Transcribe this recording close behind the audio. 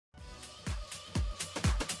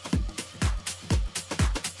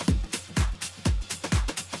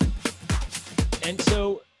And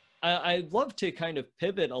so I'd love to kind of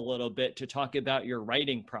pivot a little bit to talk about your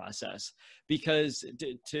writing process, because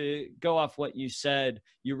to go off what you said,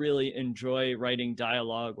 you really enjoy writing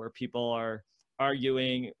dialogue where people are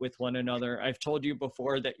arguing with one another. I've told you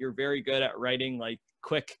before that you're very good at writing like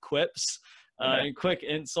quick quips and quick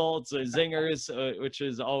insults, zingers, which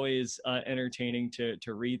is always entertaining to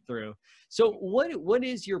read through. So what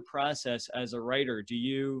is your process as a writer? Do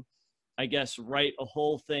you, I guess, write a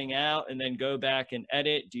whole thing out and then go back and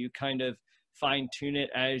edit? Do you kind of fine tune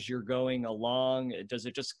it as you're going along? Does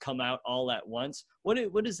it just come out all at once? What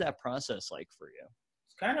is that process like for you?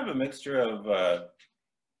 It's kind of a mixture of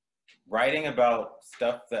writing about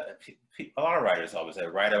stuff that a lot of writers always say,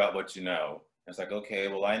 write about what you know. It's like, okay,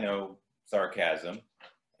 well, I know sarcasm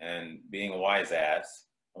and being a wise ass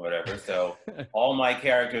or whatever. So all my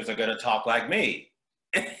characters are going to talk like me.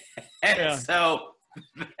 And so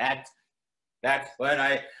that's what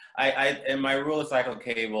I and my rule is like,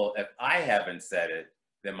 okay, well, if I haven't said it,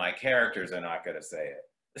 then my characters are not going to say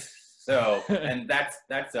it. So, and that's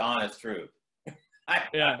the honest truth.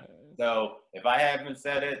 So if I haven't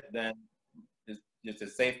said it, then it's a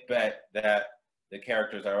safe bet that the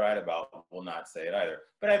characters I write about will not say it either.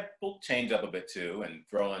 But I will change up a bit too and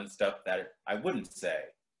throw in stuff that I wouldn't say,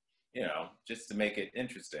 you know, just to make it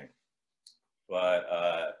interesting.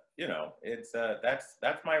 But you know, it's that's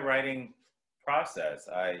my writing process.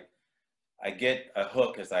 I get a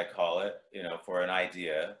hook, as I call it, you know, for an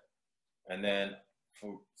idea, and then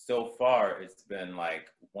so far it's been like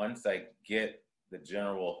once I get the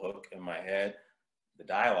general hook in my head, the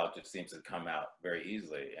dialogue just seems to come out very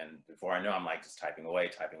easily. And before I know, I'm like just typing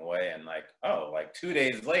away, and like, oh, like 2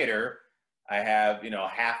 days later, I have, you know,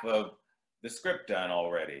 half of the script done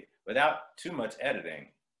already without too much editing.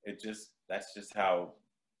 That's just how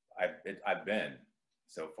I've been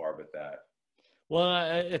so far with that. Well,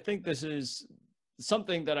 I think this is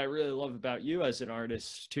something that I really love about you as an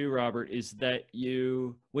artist too, Robert, is that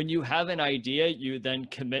when you have an idea, you then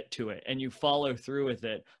commit to it and you follow through with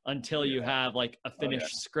it until you have like a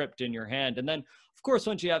finished script in your hand. And then of course,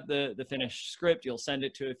 once you have the finished script, you'll send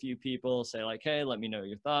it to a few people, say like, hey, let me know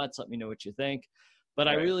your thoughts. Let me know what you think. But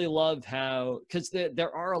I really love how, because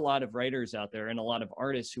there are a lot of writers out there and a lot of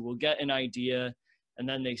artists who will get an idea and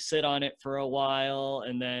then they sit on it for a while,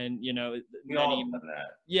 and then, you know,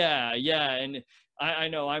 and I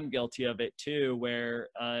know I'm guilty of it too, where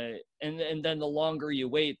and then the longer you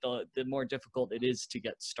wait, the more difficult it is to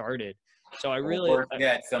get started. So I really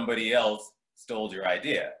somebody else stole your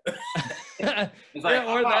idea. It's like,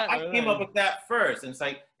 I came up with that first, and it's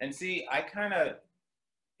like, and see, I kind of,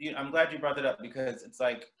 you know, I'm glad you brought that up, because it's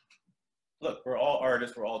like, look, we're all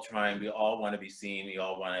artists, we're all trying, we all want to be seen, we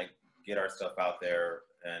all want to get our stuff out there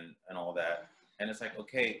and all that. And it's like,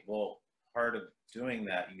 okay, well, part of doing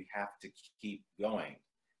that, you have to keep going.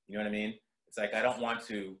 You know what I mean? It's like, I don't want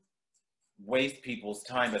to waste people's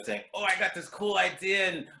time by saying, oh, I got this cool idea,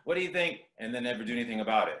 and what do you think? And then never do anything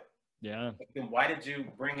about it. Yeah. Like, then why did you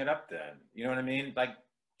bring it up then? You know what I mean? Like,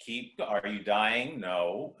 are you dying?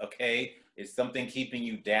 No. Okay. Is something keeping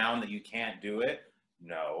you down that you can't do it?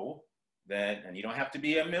 No. Then, and you don't have to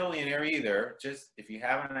be a millionaire either. Just, if you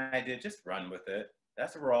have an idea, just run with it.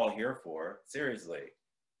 That's what we're all here for. Seriously.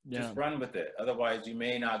 Just run with it. Otherwise, you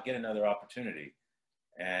may not get another opportunity.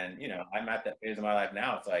 And, you know, I'm at that phase of my life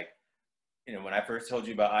now. It's like, you know, when I first told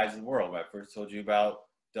you about Eyes of the World, when I first told you about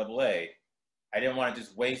AA, I didn't want to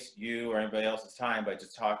just waste you or anybody else's time by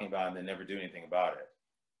just talking about it and then never do anything about it.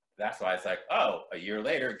 That's why it's like, oh, a year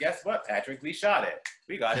later, guess what, Patrick? We shot it.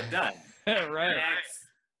 We got it done. Right.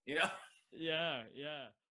 You know? Yeah, yeah.